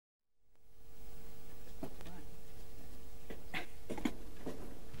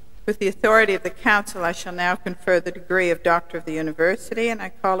With the authority of the Council, I shall now confer the degree of Doctor of the University, and I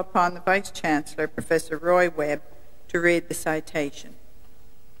call upon the Vice-Chancellor, Professor Roy Webb, to read the citation.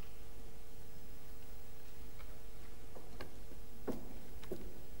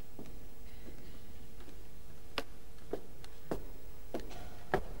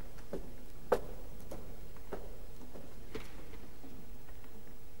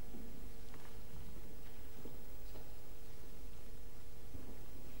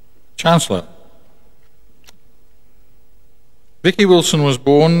 Chancellor, Vicki Wilson was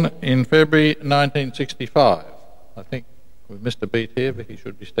born in February 1965. I think with Mr. Beat here, Vicki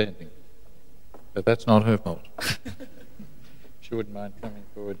should be standing. But that's not her fault. She wouldn't mind coming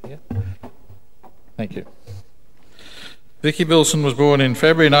forward here. Thank you. Vicki Wilson was born in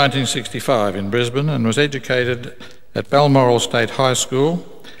February 1965 in Brisbane and was educated at Balmoral State High School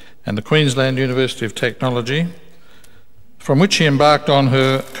and the Queensland University of Technology, from which she embarked on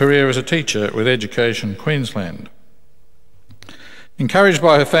her career as a teacher with Education Queensland. Encouraged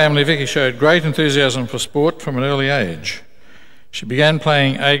by her family, Vicki showed great enthusiasm for sport from an early age. She began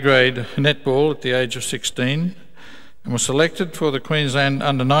playing A-grade netball at the age of 16 and was selected for the Queensland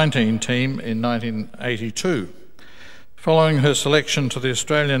Under-19 team in 1982. Following her selection to the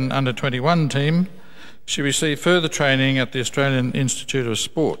Australian Under-21 team, she received further training at the Australian Institute of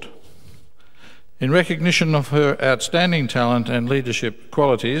Sport. In recognition of her outstanding talent and leadership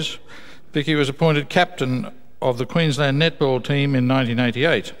qualities, Vicki was appointed captain of the Queensland netball team in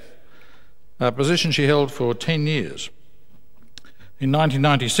 1988, a position she held for 10 years. In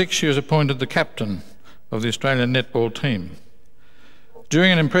 1996, she was appointed the captain of the Australian netball team.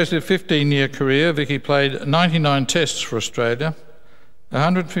 During an impressive 15-year career, Vicki played 99 tests for Australia,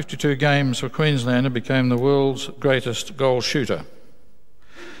 152 games for Queensland, and became the world's greatest goal shooter.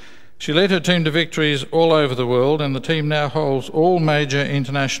 She led her team to victories all over the world, and the team now holds all major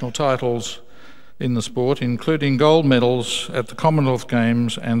international titles in the sport, including gold medals at the Commonwealth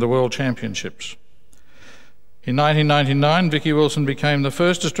Games and the World Championships. In 1999, Vicki Wilson became the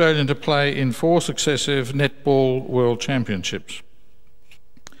first Australian to play in 4 successive netball World Championships.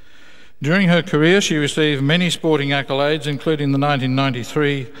 During her career, she received many sporting accolades, including the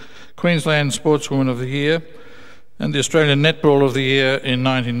 1993 Queensland Sportswoman of the Year and the Australian Netball of the Year in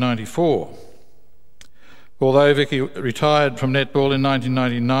 1994. Although Vicki retired from netball in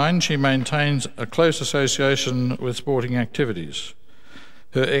 1999, she maintains a close association with sporting activities.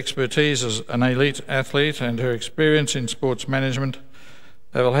 Her expertise as an elite athlete and her experience in sports management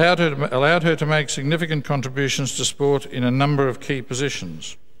have allowed her to make significant contributions to sport in a number of key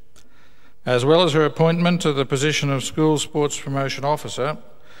positions. As well as her appointment to the position of School Sports Promotion Officer,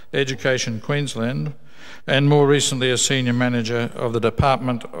 Education Queensland, and more recently as Senior Manager of the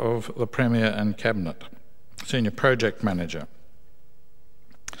Department of the Premier and Cabinet, Senior Project Manager.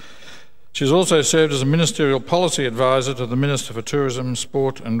 She has also served as a Ministerial Policy Advisor to the Minister for Tourism,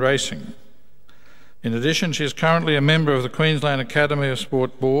 Sport and Racing. In addition, she is currently a member of the Queensland Academy of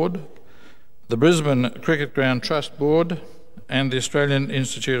Sport Board, the Brisbane Cricket Ground Trust Board and the Australian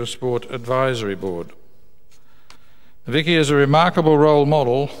Institute of Sport Advisory Board. Vicki is a remarkable role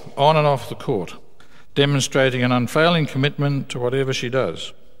model on and off the court, demonstrating an unfailing commitment to whatever she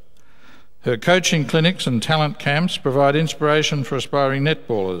does. Her coaching clinics and talent camps provide inspiration for aspiring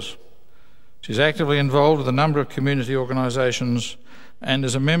netballers. She's actively involved with a number of community organisations and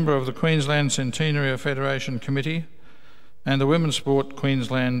is a member of the Queensland Centenary Federation Committee and the Women's Sport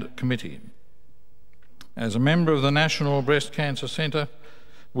Queensland Committee. As a member of the National Breast Cancer Centre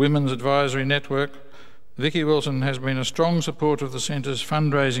Women's Advisory Network, Vicki Wilson has been a strong supporter of the Centre's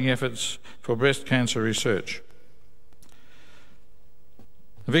fundraising efforts for breast cancer research.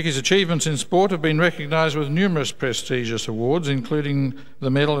 Vicki's achievements in sport have been recognised with numerous prestigious awards, including the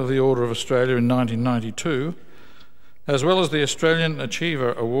Medal of the Order of Australia in 1992, as well as the Australian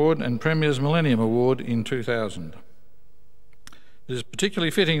Achiever Award and Premier's Millennium Award in 2000. It is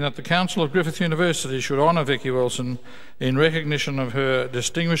particularly fitting that the Council of Griffith University should honour Vicki Wilson in recognition of her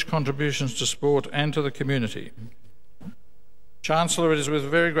distinguished contributions to sport and to the community. Chancellor, it is with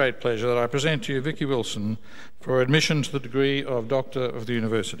very great pleasure that I present to you Vicki Wilson for admission to the degree of Doctor of the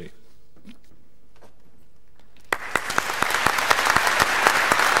University.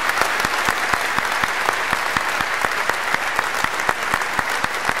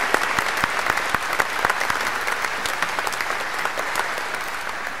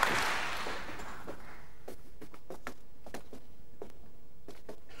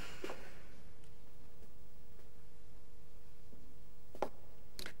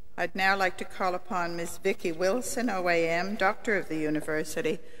 I'd now like to call upon Ms. Vicki Wilson, OAM, Doctor of the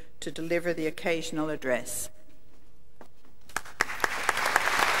University, to deliver the occasional address.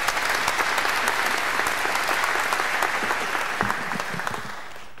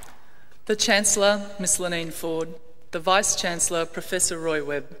 The Chancellor, Miss Lenine Ford, the Vice-Chancellor, Professor Roy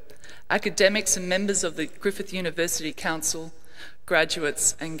Webb, academics and members of the Griffith University Council,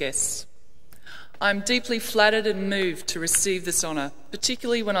 graduates and guests. I am deeply flattered and moved to receive this honour,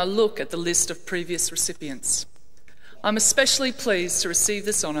 particularly when I look at the list of previous recipients. I'm especially pleased to receive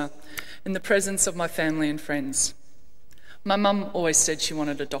this honour in the presence of my family and friends. My mum always said she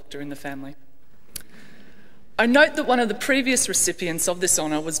wanted a doctor in the family. I note that one of the previous recipients of this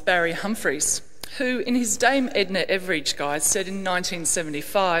honour was Barry Humphries, who, in his Dame Edna Everage guide, said in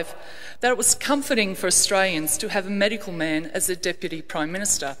 1975 that it was comforting for Australians to have a medical man as their Deputy Prime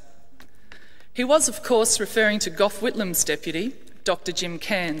Minister. He was, of course, referring to Gough Whitlam's deputy, Dr. Jim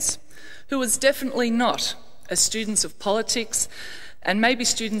Cairns, who was definitely not, as students of politics and maybe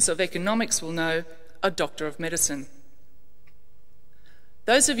students of economics will know, a doctor of medicine.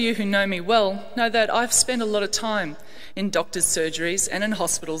 Those of you who know me well know that I've spent a lot of time in doctors' surgeries and in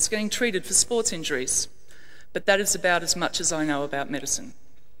hospitals getting treated for sports injuries, but that is about as much as I know about medicine.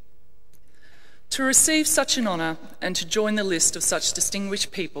 To receive such an honour and to join the list of such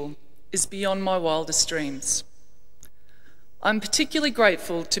distinguished people is beyond my wildest dreams. I'm particularly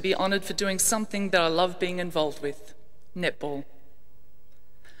grateful to be honoured for doing something that I love being involved with, netball.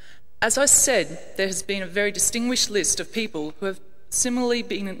 As I said, there has been a very distinguished list of people who have similarly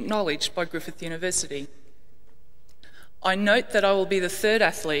been acknowledged by Griffith University. I note that I will be the third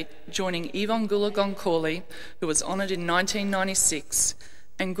athlete, joining Yvonne Goolagong-Corley, who was honoured in 1996,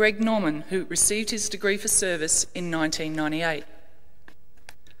 and Greg Norman, who received his degree for service in 1998.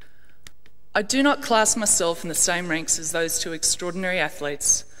 I do not class myself in the same ranks as those two extraordinary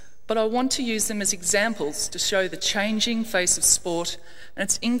athletes, but I want to use them as examples to show the changing face of sport and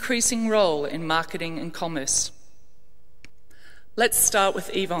its increasing role in marketing and commerce. Let's start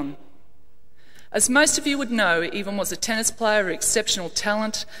with Yvonne. As most of you would know, Yvonne was a tennis player of exceptional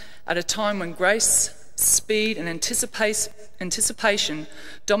talent at a time when grace, speed and anticipation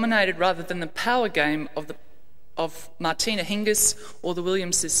dominated rather than the power game of Martina Hingis or the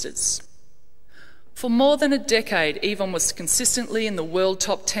Williams sisters. For more than a decade, Yvonne was consistently in the world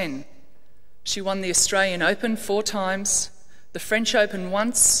top 10. She won the Australian Open 4 times, the French Open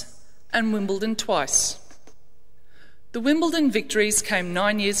once, and Wimbledon twice. The Wimbledon victories came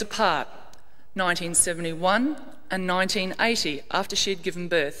 9 years apart, 1971 and 1980, after she had given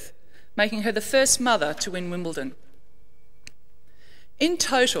birth, making her the first mother to win Wimbledon. In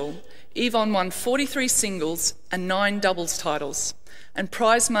total, Yvonne won 43 singles and 9 doubles titles, and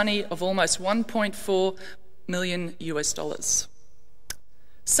prize money of almost $1.4 million US.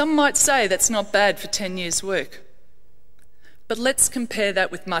 Some might say that's not bad for 10 years' work. But let's compare that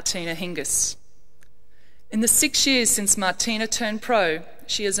with Martina Hingis. In the 6 years since Martina turned pro,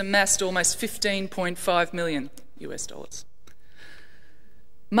 she has amassed almost $15.5 million US.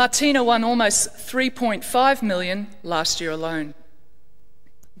 Martina won almost $3.5 million last year alone.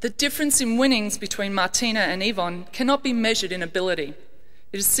 The difference in winnings between Martina and Yvonne cannot be measured in ability.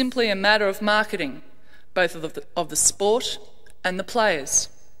 It is simply a matter of marketing, both of the sport and the players.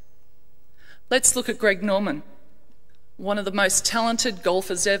 Let's look at Greg Norman, one of the most talented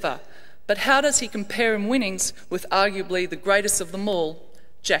golfers ever. But how does he compare in winnings with arguably the greatest of them all,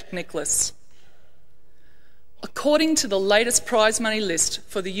 Jack Nicklaus? According to the latest prize money list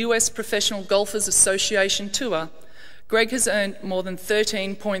for the US Professional Golfers Association Tour, Greg has earned more than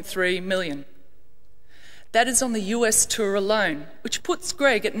 $13.3 million. That is on the US Tour alone, which puts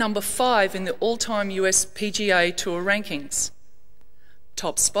Greg at number 5 in the all-time US PGA Tour rankings.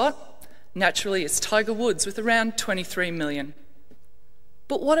 Top spot, naturally, is Tiger Woods with around $23 million.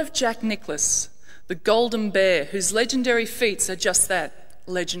 But what of Jack Nicklaus, the Golden Bear, whose legendary feats are just that,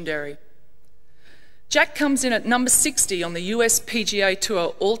 legendary? Jack comes in at number 60 on the US PGA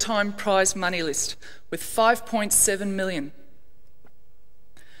Tour all-time prize money list with $5.7 million.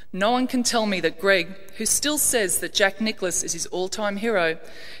 No one can tell me that Greg, who still says that Jack Nicklaus is his all-time hero,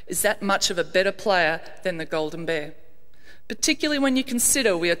 is that much of a better player than the Golden Bear, particularly when you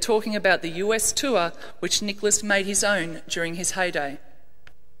consider we are talking about the US Tour, which Nicklaus made his own during his heyday.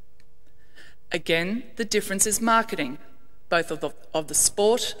 Again, the difference is marketing, both of the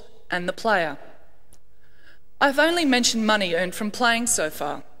sport and the player. I've only mentioned money earned from playing so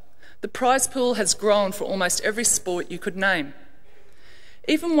far. The prize pool has grown for almost every sport you could name.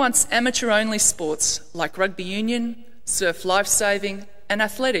 Even once amateur-only sports like rugby union, surf lifesaving and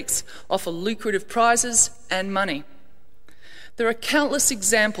athletics offer lucrative prizes and money. There are countless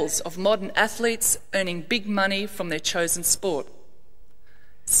examples of modern athletes earning big money from their chosen sport.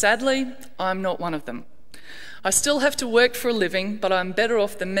 Sadly, I'm not one of them. I still have to work for a living, but I'm better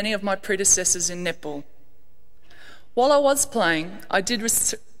off than many of my predecessors in netball. While I was playing, I did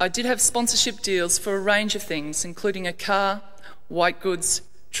I did have sponsorship deals for a range of things, including a car, white goods,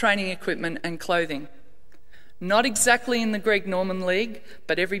 training equipment and clothing. Not exactly in the Greg Norman League,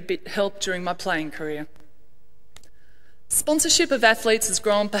 but every bit helped during my playing career. Sponsorship of athletes has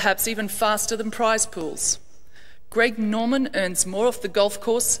grown perhaps even faster than prize pools. Greg Norman earns more off the golf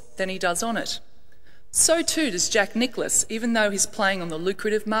course than he does on it. So too does Jack Nicklaus, even though he's playing on the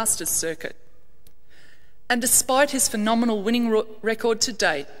lucrative Masters circuit. And despite his phenomenal winning record to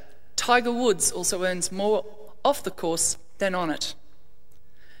date, Tiger Woods also earns more off the course than on it.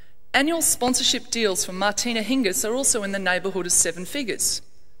 Annual sponsorship deals for Martina Hingis are also in the neighbourhood of 7 figures,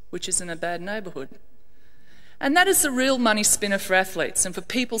 which isn't a bad neighbourhood. And that is the real money spinner for athletes and for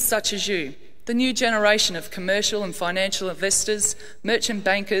people such as you, the new generation of commercial and financial investors, merchant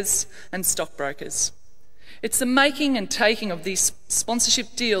bankers and stockbrokers. It's the making and taking of these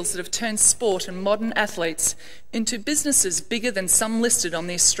sponsorship deals that have turned sport and modern athletes into businesses bigger than some listed on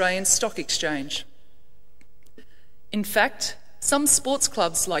the Australian Stock Exchange. In fact, some sports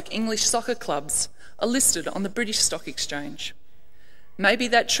clubs like English soccer clubs are listed on the British Stock Exchange. Maybe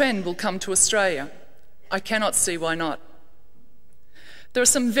that trend will come to Australia. I cannot see why not. There are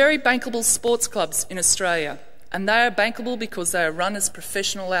some very bankable sports clubs in Australia, and they are bankable because they are run as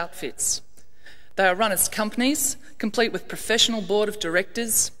professional outfits. They are run as companies, complete with professional board of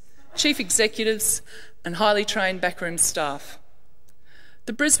directors, chief executives, and highly trained backroom staff.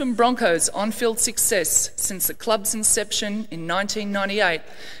 The Brisbane Broncos' on-field success since the club's inception in 1998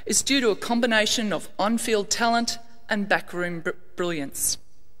 is due to a combination of on-field talent and backroom brilliance.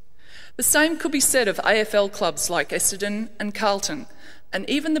 The same could be said of AFL clubs like Essendon and Carlton, and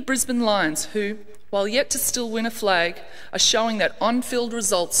even the Brisbane Lions, who, while yet to still win a flag, are showing that on-field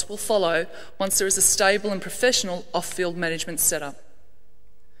results will follow once there is a stable and professional off-field management setup.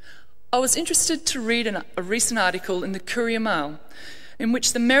 I was interested to read a recent article in the Courier Mail in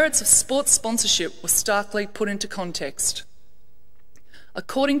which the merits of sports sponsorship were starkly put into context.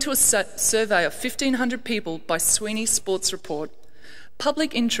 According to a survey of 1,500 people by Sweeney Sports Report,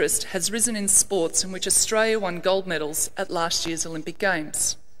 public interest has risen in sports in which Australia won gold medals at last year's Olympic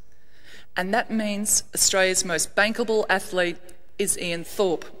Games. And that means Australia's most bankable athlete is Ian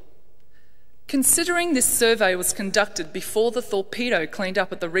Thorpe. Considering this survey was conducted before the torpedo cleaned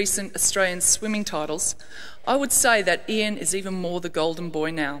up at the recent Australian swimming titles, I would say that Ian is even more the golden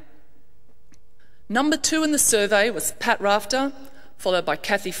boy now. Number 2 in the survey was Pat Rafter, followed by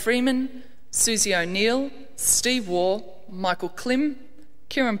Kathy Freeman, Susie O'Neill, Steve Waugh, Michael Klim,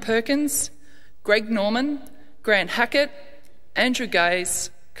 Kieran Perkins, Greg Norman, Grant Hackett, Andrew Gaze,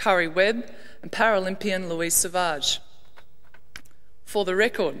 Curry Webb and Paralympian Louise Savage. For the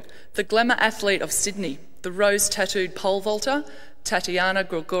record, the glamour athlete of Sydney, the rose-tattooed pole vaulter, Tatiana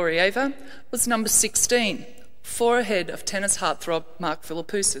Grigorieva, was number 16, 4 ahead of tennis heartthrob Mark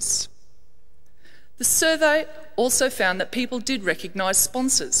Philippoussis. The survey also found that people did recognise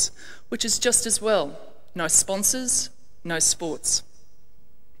sponsors, which is just as well. No sponsors, no sports.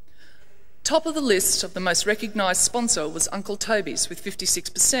 Top of the list of the most recognised sponsor was Uncle Toby's with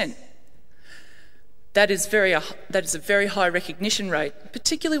 56%. That is a very high recognition rate,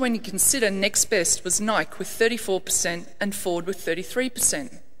 particularly when you consider next best was Nike with 34% and Ford with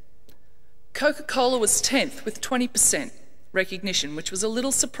 33%. Coca-Cola was 10th with 20% recognition, which was a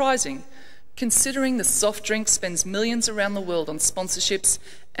little surprising considering the soft drink spends millions around the world on sponsorships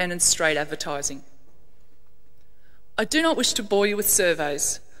and in straight advertising. I do not wish to bore you with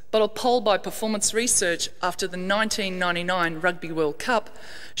surveys, but a poll by Performance Research after the 1999 Rugby World Cup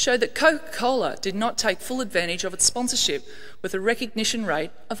showed that Coca-Cola did not take full advantage of its sponsorship with a recognition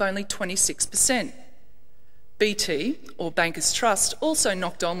rate of only 26%. BT, or Bankers Trust, also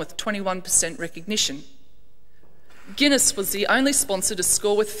knocked on with 21% recognition. Guinness was the only sponsor to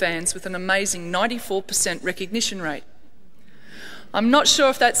score with fans with an amazing 94% recognition rate. I'm not sure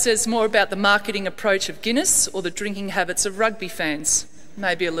if that says more about the marketing approach of Guinness or the drinking habits of rugby fans.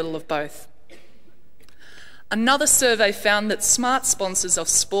 Maybe a little of both. Another survey found that smart sponsors of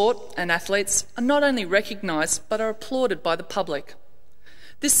sport and athletes are not only recognised but are applauded by the public.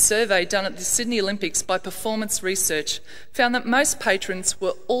 This survey done at the Sydney Olympics by Performance Research found that most patrons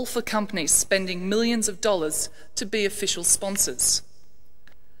were all for companies spending millions of dollars to be official sponsors.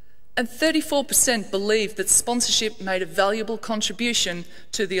 And 34% believed that sponsorship made a valuable contribution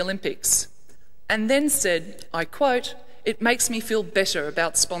to the Olympics, and then said, I quote, "It makes me feel better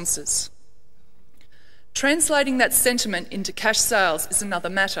about sponsors." Translating that sentiment into cash sales is another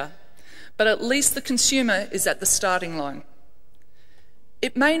matter, but at least the consumer is at the starting line.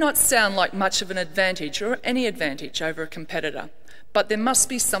 It may not sound like much of an advantage or any advantage over a competitor, but there must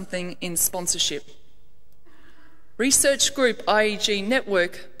be something in sponsorship. Research group IEG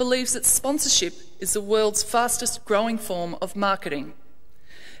Network believes that sponsorship is the world's fastest growing form of marketing.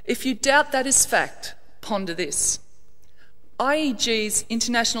 If you doubt that is fact, ponder this. IEG's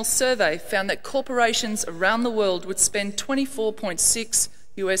international survey found that corporations around the world would spend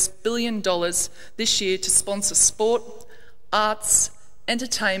 $24.6 billion this year to sponsor sport, arts,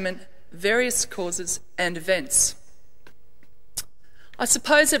 entertainment, various causes and events. I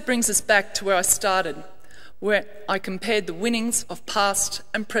suppose it brings us back to where I started, where I compared the winnings of past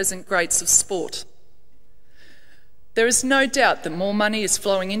and present greats of sport. There is no doubt that more money is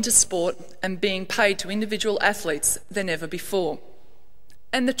flowing into sport and being paid to individual athletes than ever before,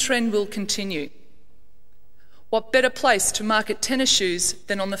 and the trend will continue. What better place to market tennis shoes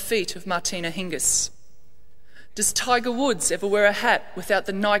than on the feet of Martina Hingis? Does Tiger Woods ever wear a hat without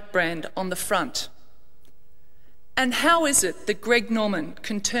the Nike brand on the front? And how is it that Greg Norman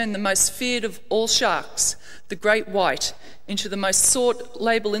can turn the most feared of all sharks, the great white, into the most sought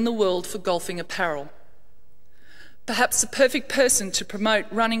label in the world for golfing apparel? Perhaps the perfect person to promote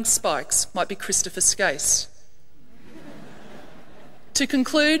running spikes might be Christopher Skase. To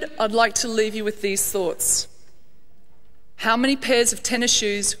conclude, I'd like to leave you with these thoughts. How many pairs of tennis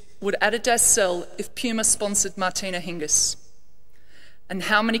shoes would Adidas sell if Puma sponsored Martina Hingis? And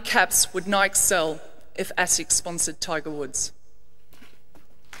how many caps would Nike sell if ASICS sponsored Tiger Woods?